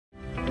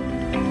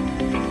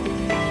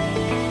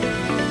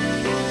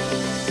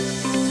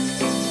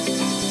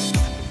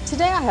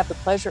I have the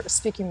pleasure of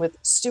speaking with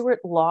Stuart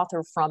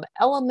Lowther from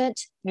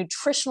ELMT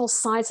Nutritional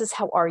Sciences.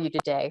 How are you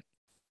today?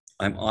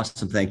 I'm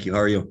awesome. Thank you. How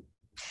are you?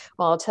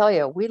 Well, I'll tell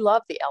you, we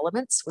love the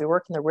elements. We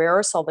work in the rare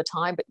earths all the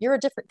time, but you're a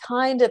different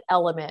kind of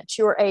element.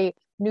 You're a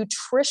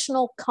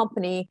nutritional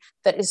company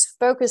that is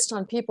focused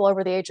on people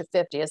over the age of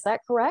 50. Is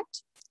that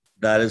correct?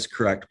 That is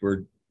correct.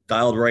 We're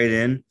dialed right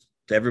in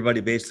to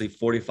everybody basically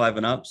 45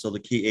 and up. So the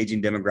key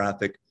aging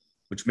demographic,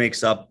 which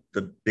makes up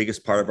the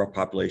biggest part of our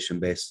population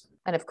base.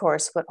 And of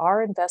course, what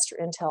our investor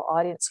intel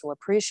audience will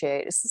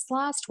appreciate is this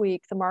last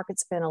week, the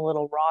market's been a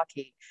little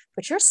rocky,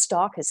 but your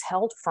stock has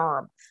held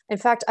firm. In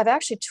fact, I've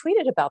actually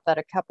tweeted about that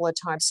a couple of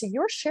times. So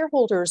your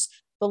shareholders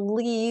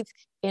believe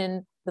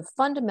in the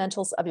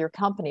fundamentals of your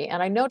company.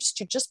 And I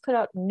noticed you just put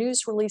out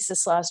news release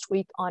this last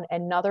week on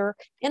another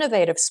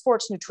innovative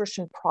sports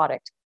nutrition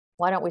product.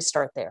 Why don't we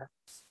start there?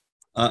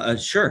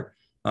 Sure.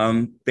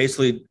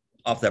 Basically,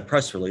 off that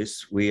press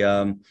release,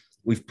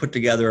 we've put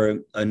together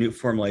a new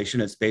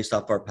formulation. It's based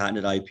off our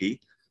patented IP,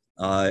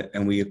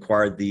 and we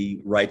acquired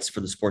the rights for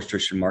the sports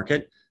nutrition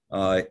market.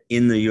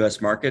 In the U.S.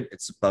 market,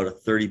 it's about a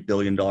 $30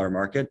 billion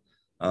market.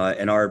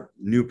 And our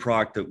new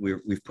product that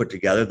we've put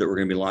together that we're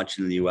going to be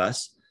launching in the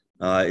U.S.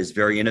 Is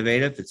very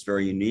innovative. It's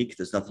very unique.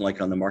 There's nothing like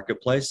it on the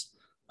marketplace.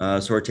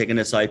 So we're taking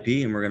this IP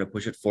and we're going to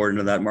push it forward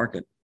into that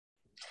market.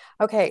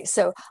 Okay,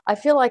 so I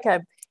feel like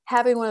I'm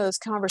having one of those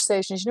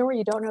conversations, where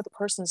you don't know the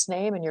person's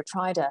name and you're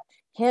trying to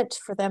hint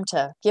for them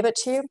to give it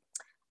to you.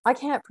 I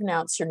can't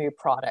pronounce your new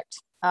product.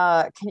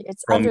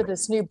 It's under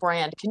this new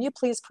brand. Can you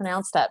please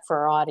pronounce that for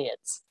our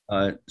audience?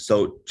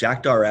 So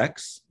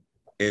JAKTRX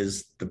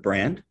is the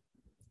brand,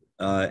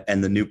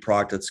 and the new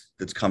product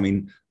that's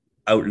coming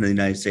out in the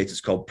United States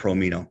is called Pro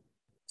Amino.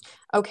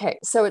 Okay,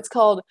 so it's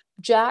called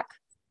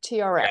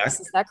JAKTRX.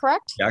 Is that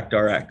correct?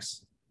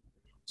 JAKTRX.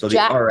 So the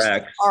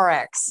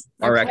RX.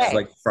 RX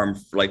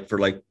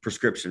like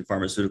prescription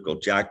pharmaceutical,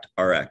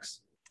 JAKTRX.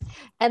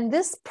 And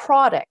this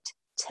product,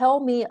 tell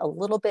me a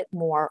little bit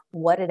more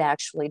what it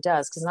actually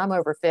does, because I'm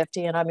over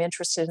 50 and I'm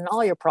interested in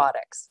all your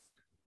products.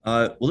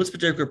 Well, this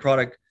particular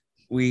product,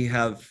 we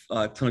have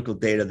clinical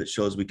data that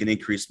shows we can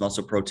increase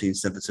muscle protein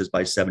synthesis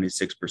by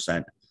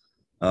 76%.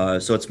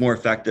 So it's more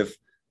effective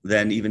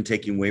than even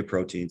taking whey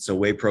protein. So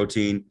whey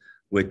protein,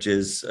 which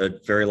is a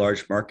very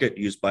large market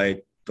used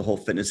by the whole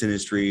fitness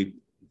industry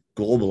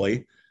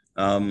globally,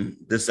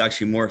 this is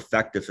actually more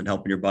effective in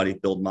helping your body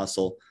build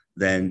muscle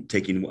than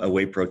taking a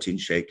whey protein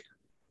shake.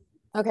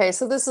 Okay,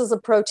 so this is a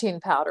protein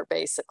powder,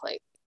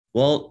 basically.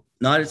 Well,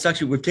 not, it's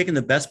actually, we've taken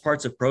the best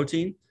parts of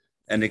protein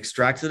and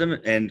extracted them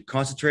and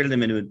concentrated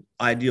them into an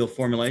ideal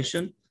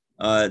formulation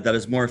that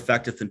is more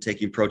effective than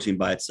taking protein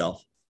by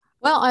itself.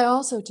 Well, I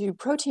also do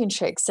protein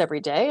shakes every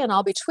day, and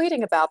I'll be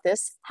tweeting about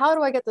this. How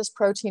do I get this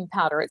protein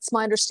powder? It's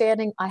my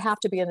understanding I have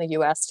to be in the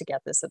US to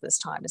get this at this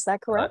time. Is that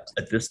correct?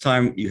 At this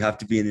time, you have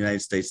to be in the United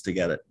States to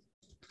get it.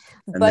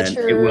 And but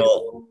then you're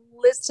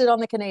listed on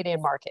the Canadian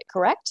market,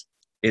 correct?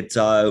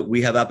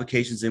 We have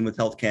applications in with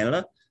Health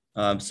Canada.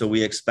 So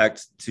we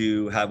expect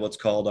to have what's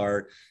called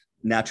our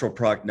natural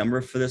product number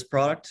for this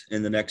product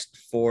in the next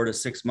 4 to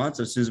 6 months.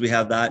 As soon as we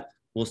have that,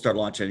 we'll start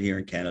launching it here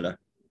in Canada.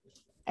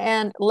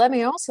 And let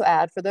me also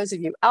add, for those of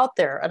you out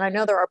there, and I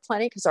know there are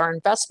plenty because our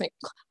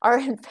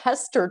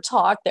investor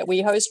talk that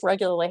we host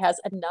regularly has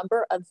a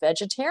number of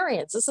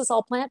vegetarians. This is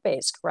all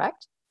plant-based,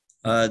 correct?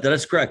 That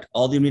is correct.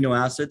 All the amino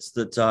acids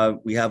that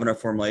we have in our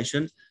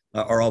formulation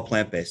are all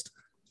plant-based.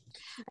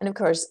 And of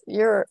course,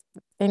 you're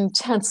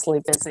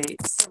intensely busy.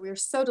 So we're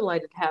so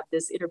delighted to have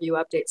this interview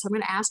update. So I'm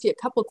going to ask you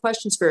a couple of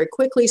questions very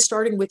quickly,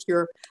 starting with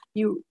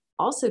you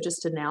also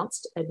just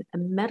announced a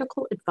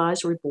medical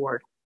advisory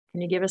board. Can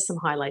you give us some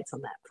highlights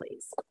on that,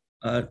 please?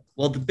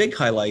 Well, the big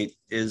highlight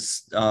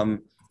is not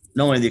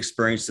only the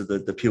experience of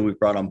the people we've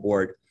brought on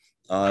board,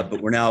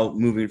 but we're now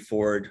moving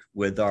forward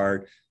with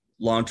our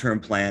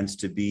long-term plans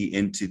to be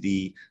into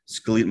the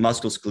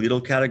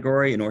musculoskeletal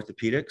category in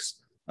orthopedics,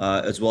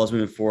 as well as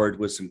moving forward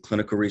with some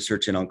clinical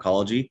research in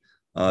oncology,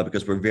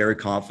 because we're very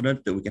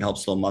confident that we can help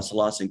slow muscle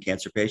loss in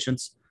cancer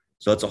patients.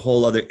 So it's a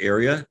whole other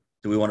area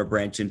that we want to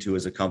branch into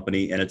as a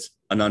company, and it's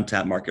an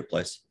untapped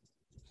marketplace.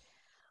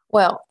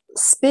 Well,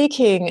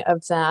 speaking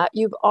of that,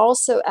 you've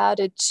also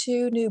added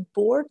 2 new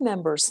board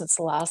members since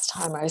the last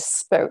time I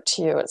spoke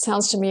to you. It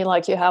sounds to me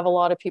like you have a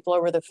lot of people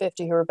over the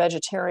 50 who are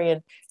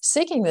vegetarian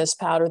seeking this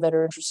powder that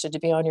are interested to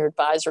be on your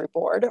advisory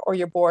board, or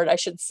your board, I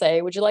should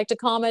say. Would you like to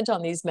comment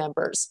on these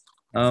members?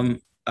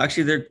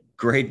 Actually, they're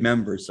great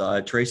members.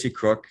 Tracy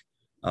Crook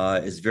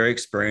is very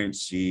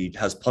experienced. She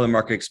has public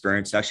market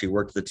experience, actually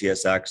worked at the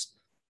TSX.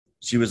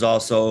 She was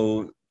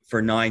also,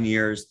 for 9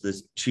 years,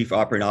 the chief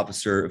operating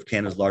officer of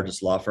Canada's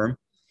largest law firm.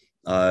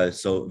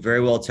 So very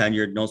well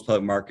tenured, knows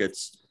public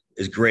markets,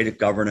 is great at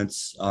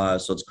governance.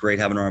 So it's great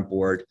having her on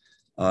board.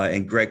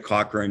 And Greg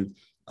Cochran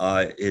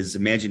is the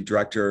managing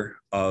director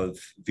of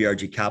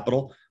VRG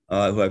Capital,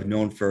 who I've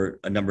known for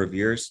a number of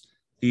years.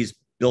 He's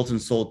built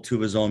and sold 2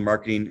 of his own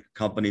marketing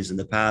companies in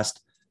the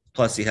past.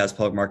 Plus, he has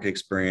public market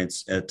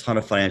experience, a ton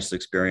of financial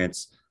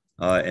experience,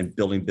 and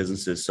building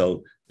businesses.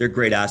 So they're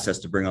great assets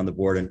to bring on the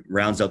board and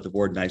rounds out the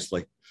board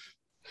nicely.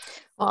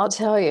 I'll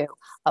tell you,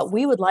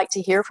 we would like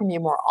to hear from you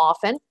more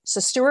often. So,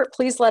 Stuart,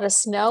 please let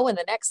us know in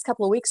the next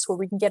couple of weeks where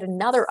we can get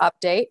another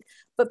update.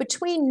 But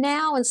between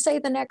now and, say,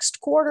 the next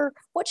quarter,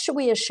 what should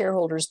we as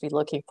shareholders be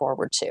looking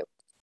forward to?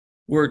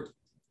 We're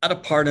at a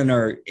part in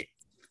our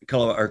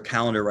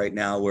calendar right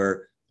now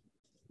where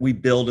we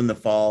build in the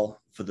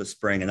fall for the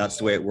spring, and that's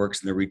the way it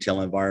works in the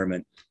retail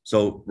environment.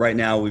 So right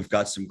now we've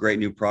got some great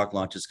new product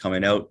launches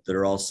coming out that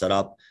are all set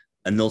up,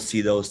 and they'll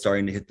see those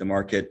starting to hit the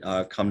market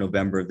come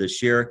November of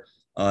this year.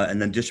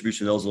 And then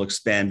distribution of those will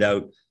expand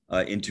out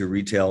into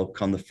retail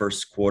come the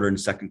first quarter and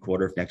second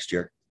quarter of next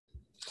year.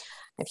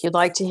 If you'd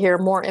like to hear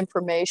more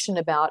information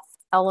about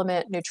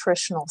Element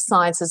Nutritional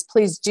Sciences,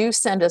 please do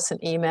send us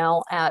an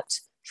email at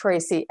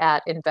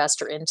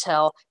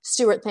Tracy@InvestorIntel.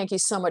 Stuart, thank you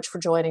so much for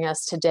joining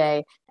us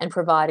today and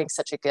providing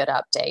such a good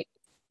update.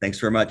 Thanks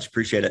very much.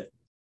 Appreciate it.